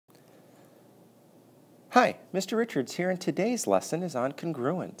Hi, Mr. Richards here, and today's lesson is on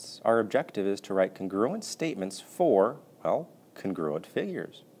congruence. Our objective is to write congruent statements for, well, congruent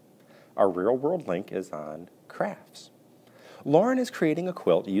figures. Our real-world link is on crafts. Lauren is creating a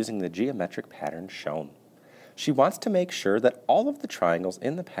quilt using the geometric pattern shown. She wants to make sure that all of the triangles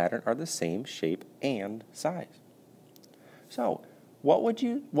in the pattern are the same shape and size. So, what would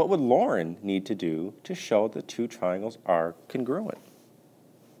Lauren need to do to show the two triangles are congruent?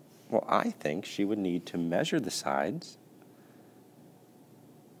 Well, I think she would need to measure the sides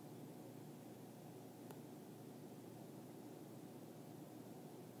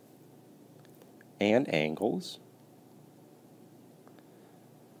and angles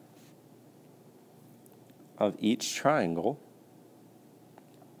of each triangle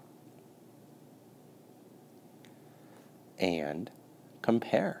and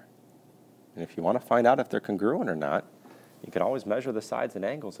compare. And if you want to find out if they're congruent or not, you can always measure the sides and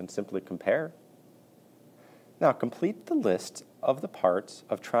angles and simply compare. Now complete the list of the parts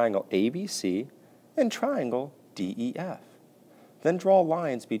of triangle ABC and triangle DEF. Then draw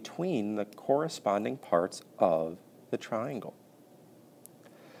lines between the corresponding parts of the triangle.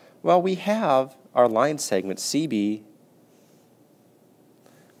 Well, we have our line segment CB,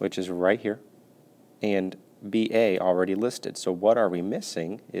 which is right here, and BA already listed. So what are we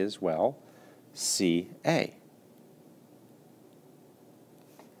missing is, well, CA.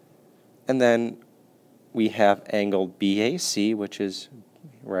 And then we have angle BAC, which is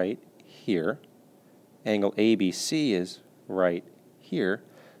right here. Angle ABC is right here.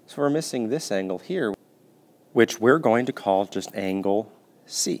 So we're missing this angle here, which we're going to call just angle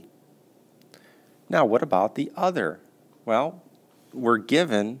C. Now, what about the other? Well, we're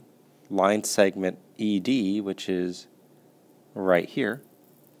given line segment ED, which is right here.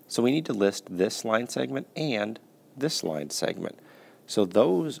 So we need to list this line segment and this line segment. So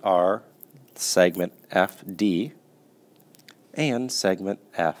those are segment FD and segment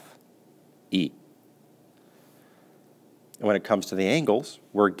FE. And when it comes to the angles,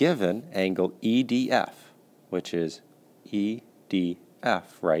 we're given angle EDF, which is EDF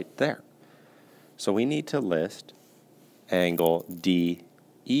right there. So we need to list angle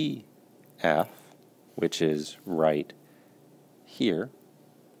DEF, which is right here.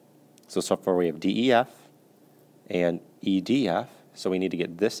 So far we have DEF and EDF. So we need to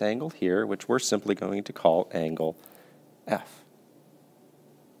get this angle here, which we're simply going to call angle F.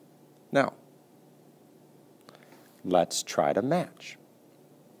 Now, let's try to match.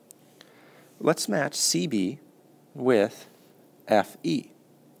 Let's match CB with FE.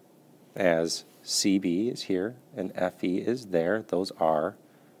 As CB is here and FE is there, those are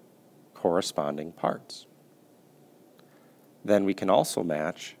corresponding parts. Then we can also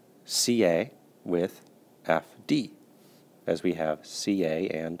match CA with FD, as we have CA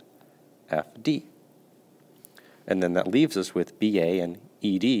and FD. And then that leaves us with BA and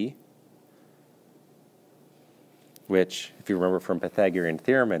ED, which, if you remember from Pythagorean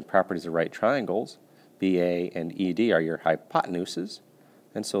theorem and properties of right triangles, BA and ED are your hypotenuses,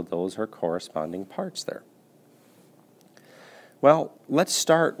 and so those are corresponding parts there. Well, let's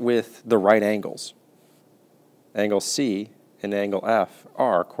start with the right angles. Angle C and angle F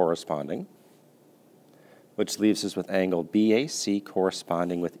are corresponding, which leaves us with angle BAC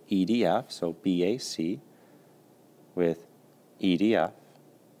corresponding with EDF, so BAC with EDF,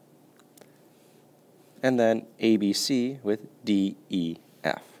 and then ABC with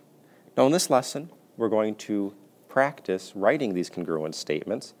DEF. Now in this lesson, we're going to practice writing these congruent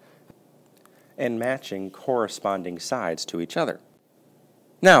statements and matching corresponding sides to each other.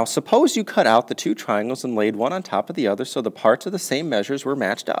 Now, suppose you cut out the two triangles and laid one on top of the other so the parts of the same measures were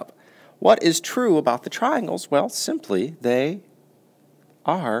matched up. What is true about the triangles? Well, simply, they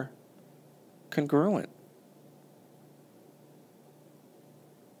are congruent.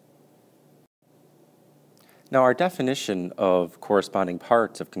 Now, our definition of corresponding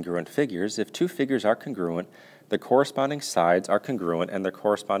parts of congruent figures: if two figures are congruent, the corresponding sides are congruent and their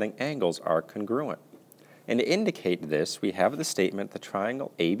corresponding angles are congruent. And to indicate this, we have the statement the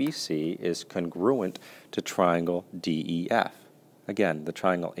triangle ABC is congruent to triangle DEF. Again, the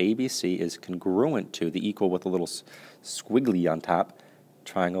triangle ABC is congruent to the equal with a little squiggly on top,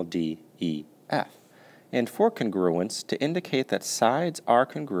 triangle DEF. And for congruence, to indicate that sides are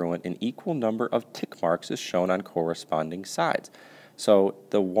congruent, an equal number of tick marks is shown on corresponding sides. So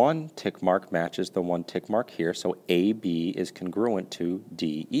the one tick mark matches the one tick mark here, so AB is congruent to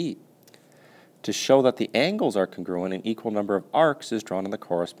DE. To show that the angles are congruent, an equal number of arcs is drawn on the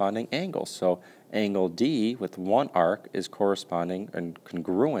corresponding angles. So angle D with one arc is corresponding and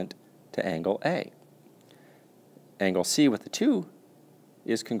congruent to angle A. Angle C with the two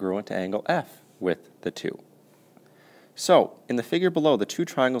is congruent to angle F with the 2. So, in the figure below, the two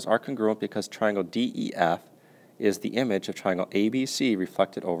triangles are congruent because triangle DEF is the image of triangle ABC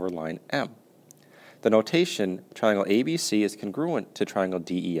reflected over line M. The notation triangle ABC is congruent to triangle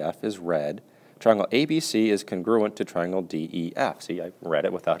DEF is read. Triangle ABC is congruent to triangle DEF. See, I read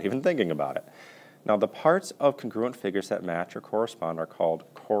it without even thinking about it. Now, the parts of congruent figures that match or correspond are called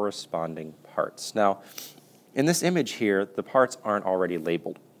corresponding parts. Now, in this image here, the parts aren't already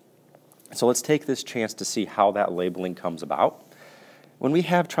labeled. So let's take this chance to see how that labeling comes about. When we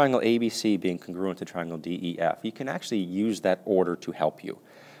have triangle ABC being congruent to triangle DEF, you can actually use that order to help you,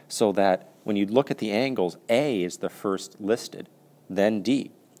 so that when you look at the angles, A is the first listed, then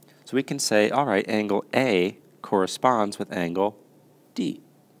D. So we can say, all right, angle A corresponds with angle D.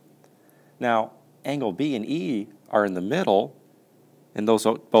 Now, angle B and E are in the middle, and those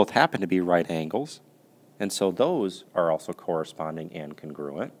both happen to be right angles, and so those are also corresponding and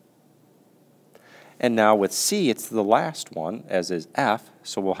congruent. And now with C, it's the last one, as is F,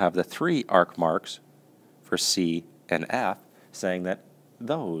 so we'll have the 3 arc marks for C and F, saying that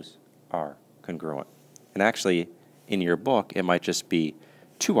those are congruent. And actually, in your book, it might just be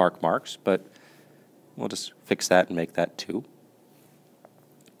 2 arc marks, but we'll just fix that and make that 2.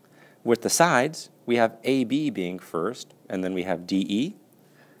 With the sides, we have AB being first, and then we have DE,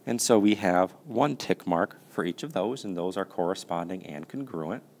 and so we have 1 tick mark for each of those, and those are corresponding and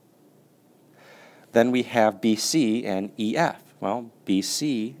congruent. Then we have BC and EF. Well,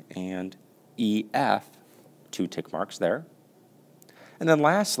 BC and EF, 2 tick marks there. And then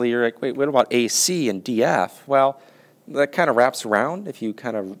lastly, you're like, wait, what about AC and DF? Well, that kind of wraps around if you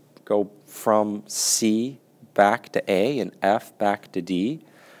kind of go from C back to A and F back to D.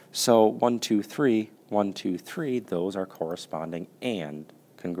 So 1, 2, 3, 1, 2, 3, those are corresponding and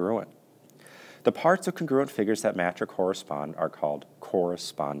congruent. The parts of congruent figures that match or correspond are called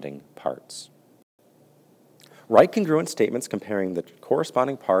corresponding parts. Write congruent statements comparing the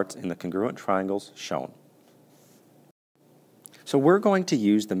corresponding parts in the congruent triangles shown. So we're going to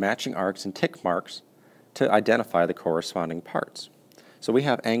use the matching arcs and tick marks to identify the corresponding parts. So we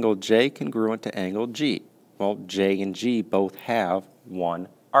have angle J congruent to angle G. Well, J and G both have 1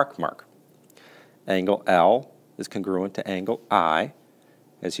 arc mark. Angle L is congruent to angle I.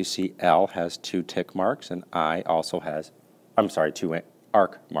 As you see, L has 2 tick marks and I also has, 2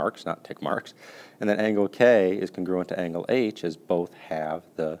 arc marks, not tick marks. And then angle K is congruent to angle H, as both have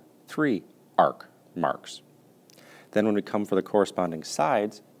the 3 arc marks. Then when we come for the corresponding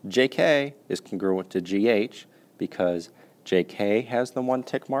sides, JK is congruent to GH because JK has the 1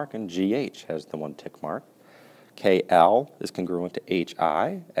 tick mark and GH has the 1 tick mark. KL is congruent to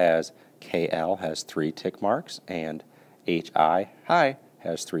HI, as KL has 3 tick marks and HI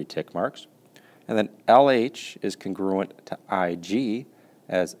has 3 tick marks. And then LH is congruent to IG,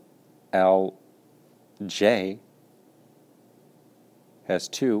 as LJ has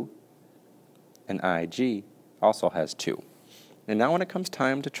 2 and IG also has 2. And now when it comes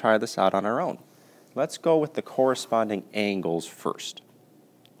time to try this out on our own, let's go with the corresponding angles first.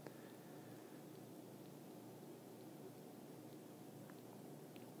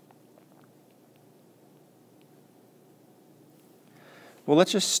 Well,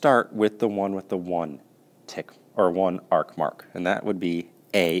 let's just start with the one with the 1 tick or 1 arc mark, and that would be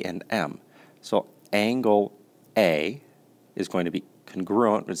A and M. So angle A is going to be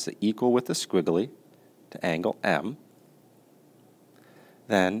congruent, it's equal with the squiggly, to angle M.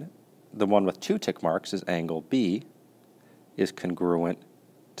 Then the one with 2 tick marks is angle B, is congruent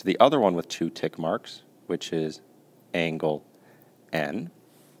to the other one with 2 tick marks, which is angle N.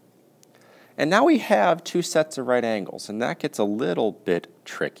 And now we have 2 sets of right angles, and that gets a little bit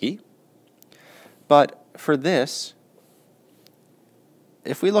tricky. But for this,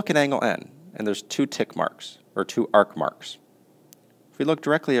 if we look at angle N, and there's 2 tick marks, or 2 arc marks, if we look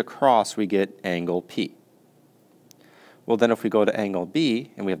directly across, we get angle P. Well, then if we go to angle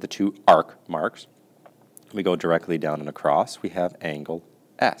B, and we have the 2 arc marks, we go directly down and across, we have angle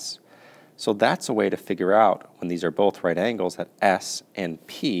S. So that's a way to figure out, when these are both right angles, that S and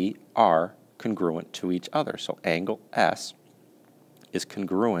P are congruent to each other. So angle S is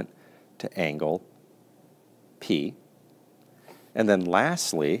congruent to angle P. And then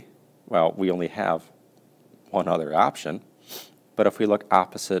lastly, well, we only have one other option, but if we look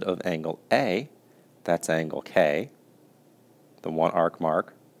opposite of angle A, that's angle K, the 1 arc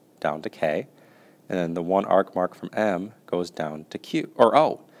mark down to K, and then the 1 arc mark from M goes down to Q, or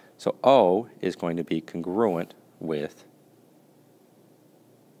O. So O is going to be congruent with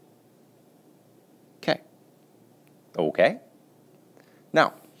K. Okay?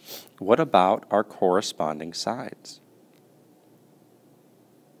 Now, what about our corresponding sides?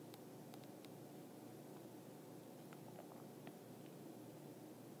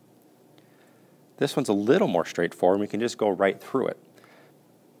 This one's a little more straightforward. We can just go right through it.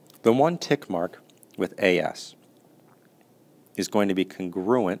 The one tick mark with AS is going to be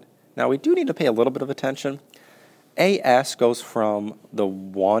congruent. Now we do need to pay a little bit of attention. AS goes from the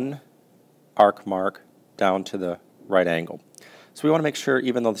one arc mark down to the right angle. So we want to make sure,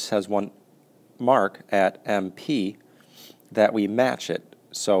 even though this has one mark at MP, that we match it.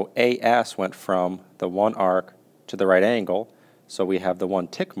 So AS went from the one arc to the right angle, so we have the one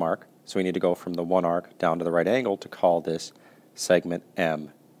tick mark, so we need to go from the one arc down to the right angle to call this segment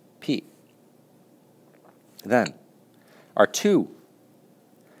MP. Then, our 2,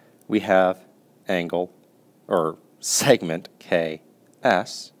 we have angle, or segment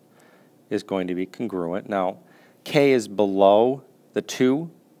KS is going to be congruent. Now, K is below the 2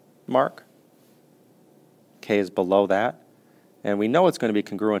 mark. K is below that. And we know it's going to be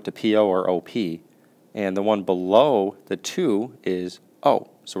congruent to PO or OP. And the one below the 2 is O.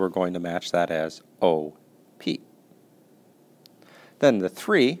 So we're going to match that as OP. Then the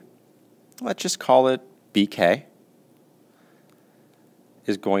 3, let's just call it BK,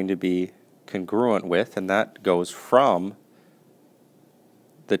 is going to be congruent with, and that goes from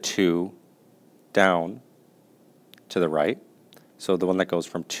the 2 down to the right. So the one that goes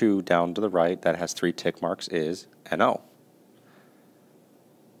from 2 down to the right, that has 3 tick marks, is NO.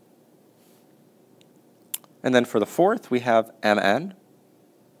 And then for the 4th, we have MN,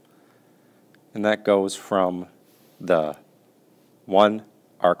 and that goes from the 1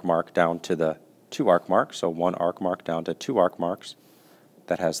 arc mark down to the 2 arc marks. So 1 arc mark down to 2 arc marks.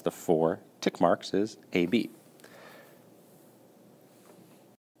 That has the 4 tick marks is AB.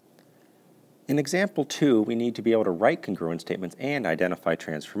 In example 2, we need to be able to write congruent statements and identify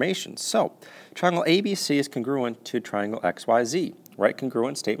transformations. So, triangle ABC is congruent to triangle XYZ. Write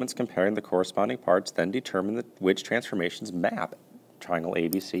congruent statements comparing the corresponding parts, then determine which transformations map triangle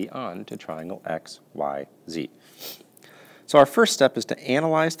ABC onto triangle XYZ. So our first step is to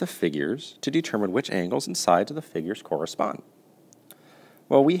analyze the figures to determine which angles and sides of the figures correspond.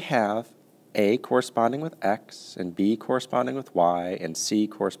 Well, we have A corresponding with X, and B corresponding with Y, and C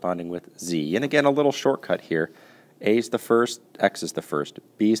corresponding with Z. And again, a little shortcut here. A is the first, X is the first,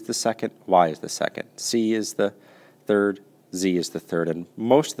 B is the second, Y is the second, C is the third, Z is the third, and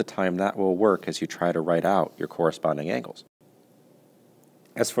most of the time that will work as you try to write out your corresponding angles.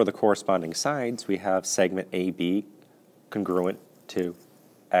 As for the corresponding sides, we have segment AB congruent to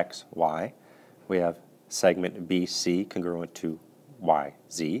XY. We have segment BC congruent to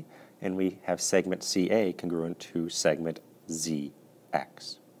YZ, and we have segment CA congruent to segment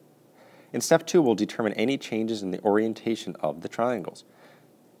ZX. In step 2, we'll determine any changes in the orientation of the triangles.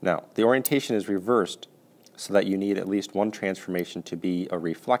 Now, the orientation is reversed so that you need at least one transformation to be a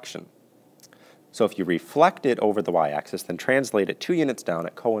reflection. So if you reflect it over the y-axis, then translate it 2 units down,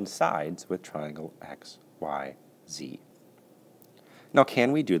 it coincides with triangle XYZ. Now,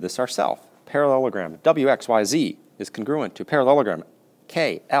 can we do this ourselves? Parallelogram WXYZ is congruent to parallelogram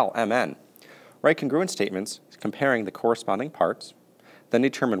KLMN. Write congruent statements comparing the corresponding parts, then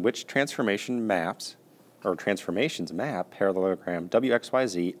determine which transformations map parallelogram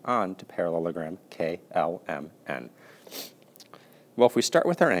WXYZ onto parallelogram KLMN. Well, if we start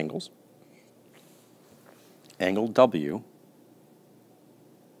with our angles, angle W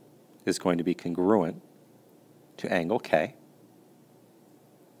is going to be congruent to angle K.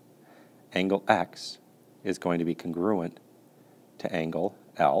 Angle X is going to be congruent to angle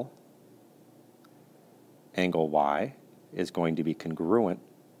L. Angle Y is going to be congruent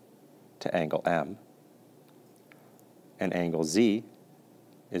to angle M. And angle Z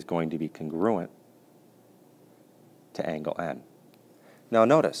is going to be congruent to angle N. Now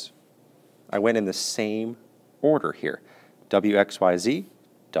notice, I went in the same order here. WXYZ,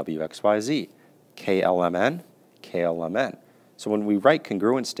 WXYZ, KLMN, KLMN. So when we write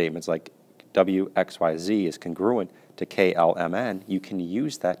congruent statements like WXYZ is congruent to KLMN, you can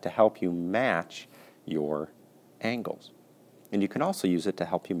use that to help you match your angles. And you can also use it to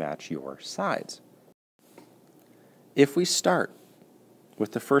help you match your sides. If we start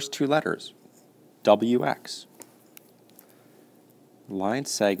with the first 2 letters, WX, line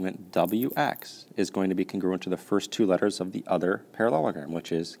segment WX is going to be congruent to the first 2 letters of the other parallelogram,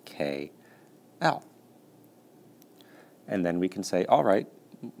 which is KL. And then we can say, all right,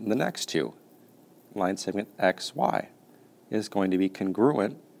 the next 2, line segment XY is going to be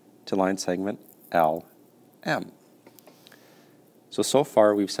congruent to line segment LM. So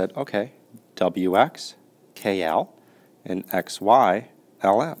far we've said, okay, WX, KL, and XY,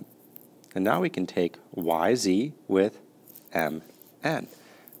 LM. And now we can take YZ with MN.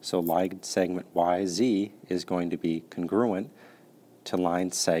 So line segment YZ is going to be congruent to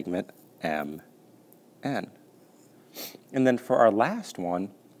line segment MN. And then for our last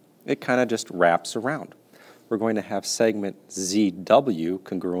one, it kind of just wraps around. We're going to have segment ZW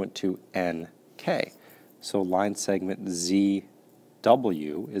congruent to NK. So line segment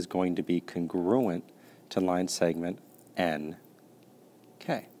ZW is going to be congruent to line segment NK.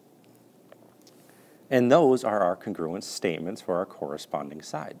 And those are our congruence statements for our corresponding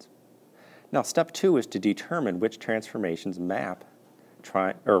sides. Now, step 2 is to determine which transformations map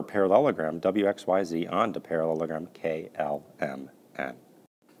parallelogram WXYZ onto parallelogram KLMN.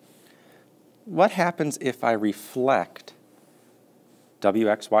 What happens if I reflect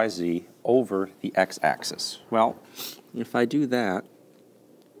WXYZ over the x-axis? Well, if I do that,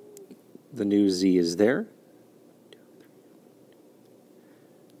 the new Z is there.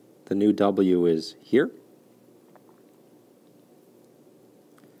 The new W is here.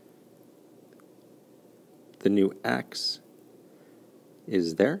 The new X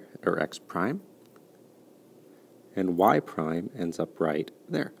is there, or X prime. And Y prime ends up right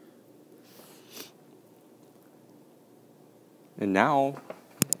there. And now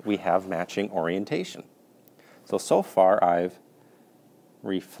we have matching orientation. So far I've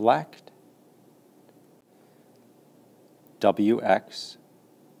reflect WX,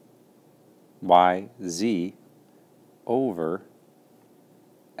 Y, Z over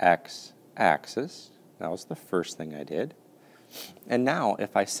x-axis. That was the first thing I did. And now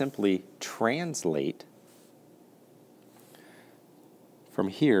if I simply translate from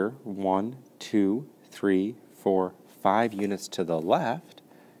here, 1, 2, 3, 4, 5 units to the left,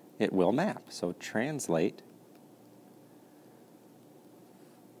 it will map. So translate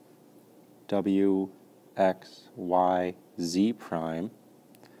W, X, Y, Z prime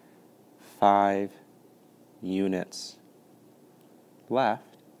 5 units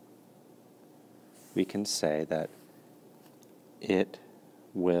left. We can say that it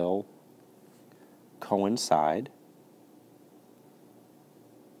will coincide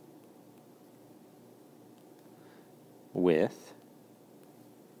with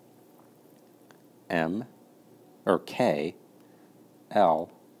M or K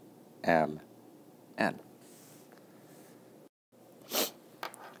L M N.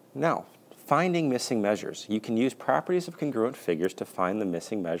 Now, finding missing measures. You can use properties of congruent figures to find the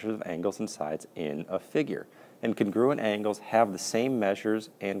missing measures of angles and sides in a figure. And congruent angles have the same measures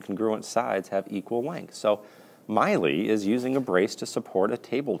and congruent sides have equal length. So Miley is using a brace to support a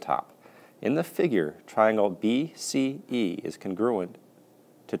tabletop. In the figure, triangle BCE is congruent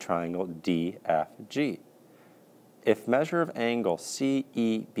to triangle DFG. If measure of angle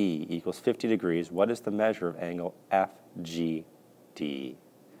CEB equals 50 degrees, what is the measure of angle FGD?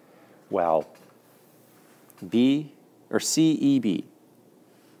 Well, CEB,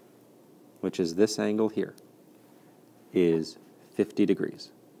 which is this angle here, is 50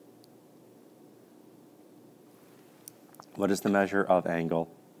 degrees. What is the measure of angle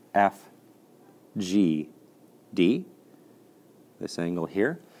FGD? This angle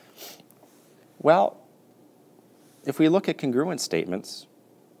here. Well, if we look at congruent statements,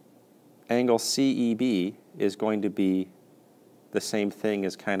 angle CEB is going to be the same thing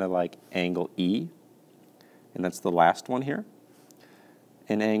as kind of like angle E, and that's the last one here.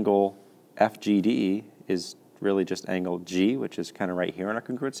 And angle FGD is really just angle G, which is kind of right here in our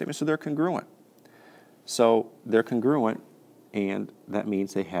congruent statement, so they're congruent. So they're congruent, and that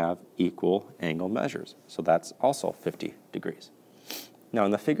means they have equal angle measures. So that's also 50 degrees. Now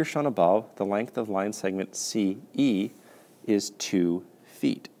in the figure shown above, the length of line segment CE is 2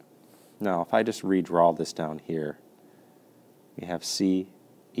 feet. Now if I just redraw this down here, we have CEB,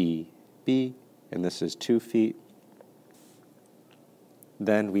 and this is 2 feet.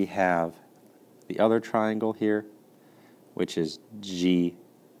 Then we have the other triangle here, which is GFD.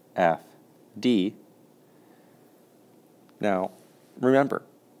 Now, remember,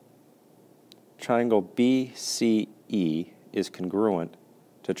 triangle BCE is congruent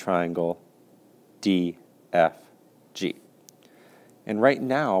to triangle DFG. And right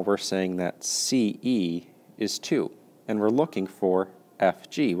now, we're saying that CE is 2. And we're looking for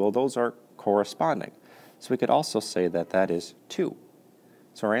FG. Well, those are corresponding. So we could also say that that is 2.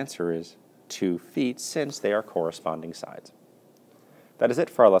 So our answer is 2 feet since they are corresponding sides. That is it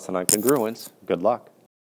for our lesson on congruence. Good luck.